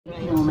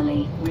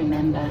Normally,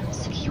 remember,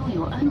 secure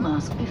your own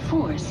mask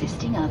before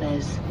assisting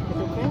others.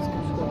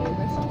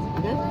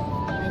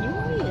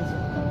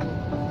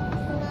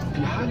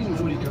 في حال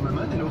نزول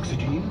كمامات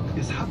الأكسجين،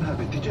 اسحبها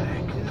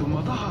باتجاهك، ثم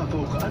ضعها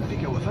فوق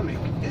أنفك وفمك.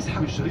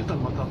 اسحب الشريط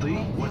المطاطي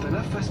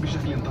وتنفس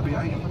بشكل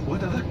طبيعي.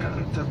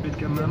 وتذكر، ثبت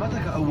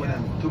كمامتك أولاً،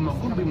 ثم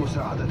قم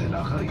بمساعدة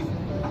الآخرين.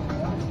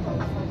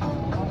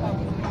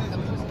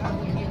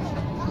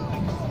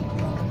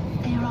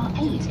 There are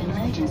 8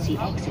 emergency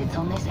exits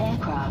on this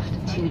aircraft.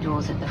 2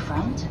 doors at the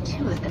front,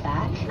 2 at the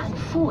back, and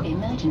 4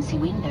 emergency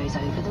windows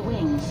over the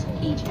wings.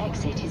 Each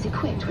exit is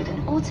equipped with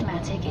an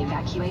automatic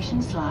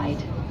evacuation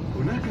slide.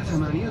 هناك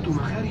 8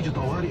 مخارج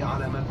طوارئ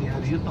على متن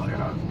هذه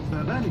الطائرة،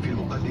 بابان في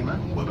المقدمة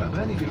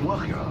وبابان في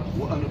المؤخرة،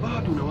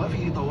 و4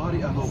 نوافذ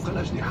طوارئ فوق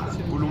الأجنحة.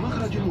 كل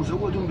مخرج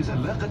مزود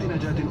بزلاقة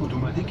نجاة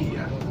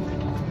أوتوماتيكية.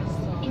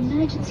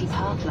 Emergency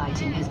path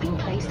lighting has been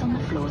placed on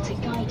the floor to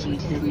guide you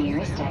to the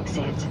nearest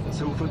exit.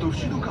 سوف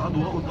ترشدك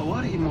أضواء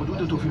الطوارئ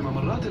الموجودة في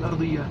الممرات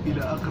الأرضية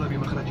إلى أقرب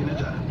مخرج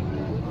نجاة.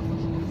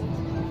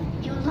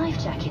 Your life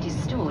jacket is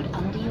stored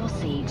under your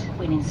seat.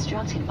 When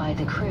instructed by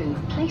the crew,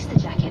 place the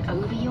jacket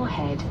over your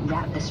head,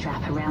 wrap the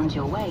strap around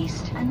your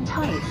waist, and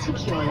tie it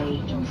securely.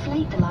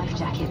 Inflate the life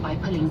jacket by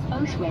pulling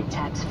both red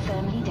tabs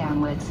firmly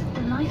downwards.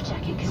 The life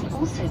jacket can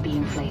also be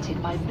inflated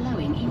by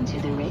blowing into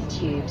the red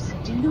tubes.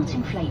 Do not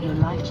inflate your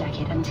life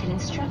jacket until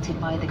instructed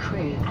by the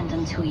crew and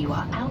until you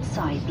are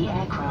outside the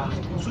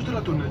aircraft.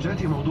 سترة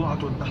النجاة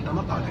موضوعة تحت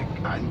مقعدك.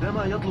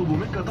 عندما يطلب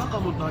منك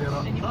طاقم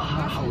الطائرة،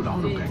 ضعها حول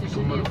عنقك،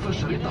 ثم لف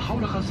الشريط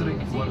حول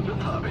خصرك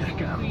واربطها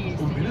بإحكام.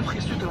 قم بنفخ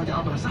السترة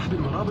عبر سحب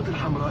المرابط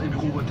الحمراء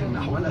بقوة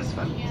نحو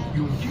الأسفل.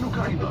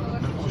 يمكنك أيضا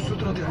نفخ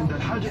السترة عند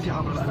الحاجة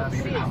عبر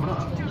الأنابيب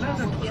الحمراء. لا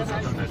تنفخ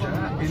سترة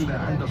النجاة إلا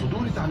عند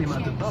صدور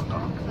تعليمات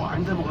الطاقم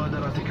وعند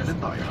مغادرتك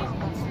للطائرة.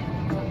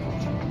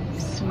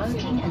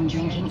 Smoking and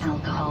drinking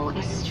alcohol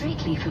is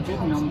strictly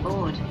forbidden on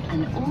board,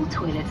 and all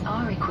toilets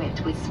are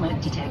equipped with smoke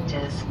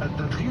detectors.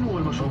 التدخين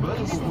والمشروبات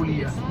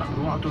الكحولية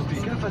ممنوعة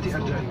في كافة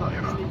أرجاء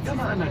الطائرة،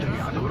 كما أن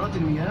جميع دورات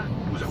المياه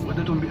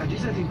مزودة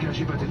بأجهزة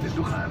كاشفة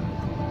للدخان.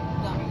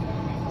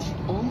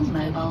 All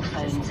mobile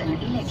phones and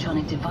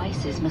electronic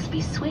devices must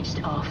be switched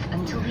off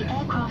until the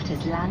aircraft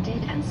has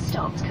landed and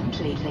stopped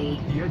completely.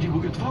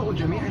 يجب إطفاء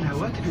جميع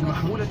الهواتف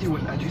المحمولة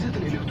والأجهزة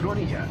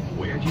الإلكترونية،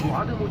 ويجب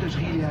عدم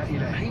تشغيلها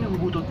إلى حين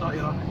هبوط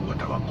الطائرة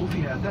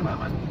وتوقفها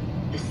تماماً.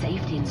 The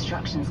safety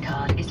instructions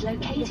card is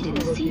located in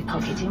the seat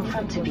pocket in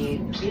front of you.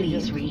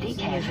 Please read it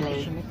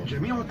carefully.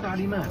 جميع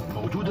التعليمات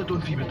موجودة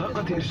في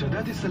بطاقة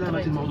إرشادات السلامة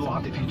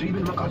الموضوعة في جيب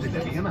المقعد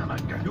الذي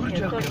أمامك.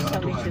 يرجى قراءتها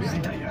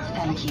بعناية.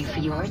 Thank you for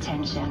your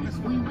attention.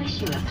 We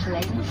wish you a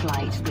pleasant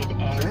flight with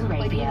Air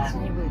Arabia.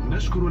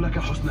 نشكر لك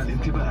حسن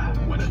الانتباه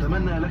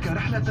ونتمنى لك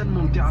رحلة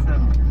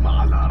ممتعة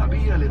مع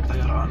العربية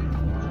للطيران.